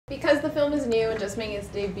Because the film is new and just making its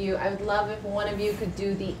debut, I would love if one of you could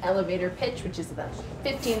do the elevator pitch, which is about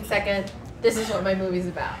 15 seconds. This is what my movie's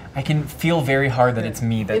about. I can feel very hard that it's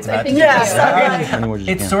me that's about to do this.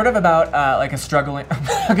 It's sort of about like a struggling.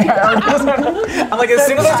 Okay, I'm like, as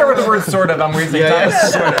soon as I start with the word "sort of," I'm wasting time.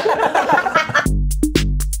 Sort of.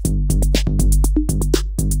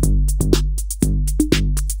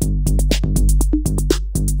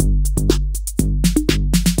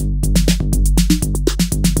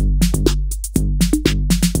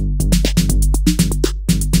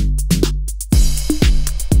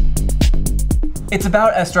 It's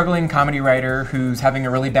about a struggling comedy writer who's having a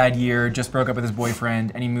really bad year, just broke up with his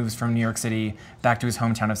boyfriend, and he moves from New York City back to his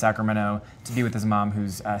hometown of Sacramento to be with his mom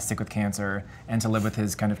who's sick with cancer and to live with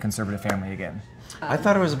his kind of conservative family again. I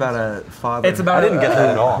thought it was about a father. It's about I didn't get that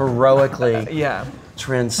at all. Heroically yeah.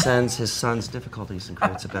 transcends his son's difficulties and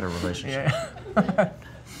creates a better relationship. Yeah.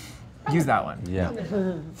 Use that one. Yeah.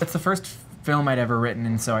 It's the first film I'd ever written,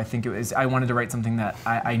 and so I think it was, I wanted to write something that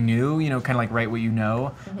I knew, you know, kind of like write what you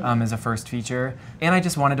know as a first feature. And I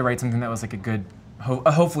just wanted to write something that was like a good,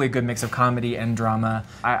 hopefully a good mix of comedy and drama.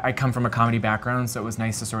 I come from a comedy background, so it was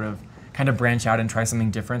nice to sort of kind of branch out and try something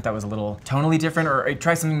different that was a little tonally different, or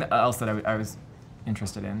try something else that I was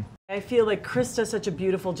interested in. I feel like Chris does such a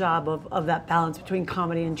beautiful job of that balance between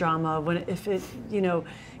comedy and drama. If it, you know,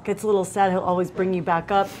 gets a little sad, he'll always bring you back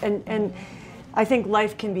up. And I think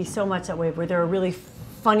life can be so much that way, where there are really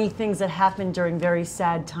funny things that happen during very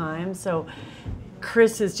sad times. So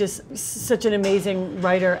Chris is just such an amazing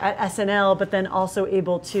writer at SNL, but then also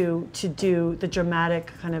able to do the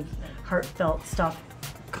dramatic kind of heartfelt stuff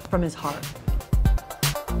from his heart.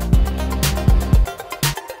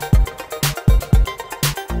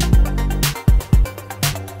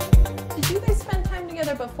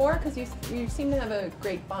 Before, because you seem to have a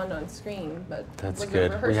great bond on screen, but that's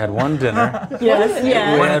good. We had one dinner. Yes,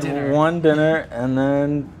 yeah. We had one dinner and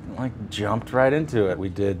then like jumped right into it. We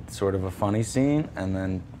did sort of a funny scene, and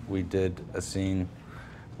then we did a scene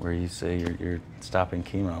where you say you're stopping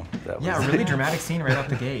chemo. That was a really dramatic scene right off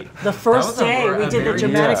the gate. The first day we did the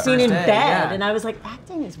dramatic scene in bed, and I was like,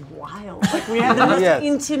 acting is wild. Like we had the most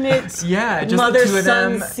intimate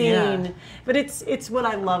mother-son scene. Yeah. But it's what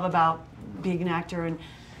I love about being an actor and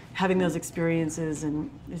having those experiences, and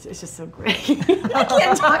it's just so great. I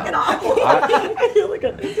can't talk it off. I feel like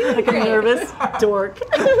a nervous dork.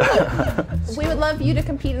 We would love you to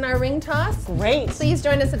compete in our ring toss. Great. Please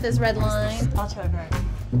join us at this red line. I'll try hard.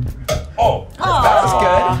 Oh, that was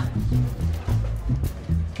good.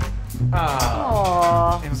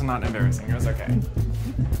 Oh, it was not embarrassing. It was okay.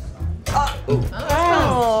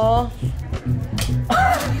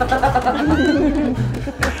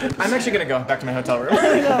 I'm actually gonna go back to my hotel room.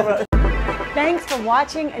 Thanks for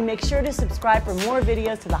watching, and make sure to subscribe for more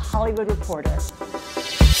videos to The Hollywood Reporter.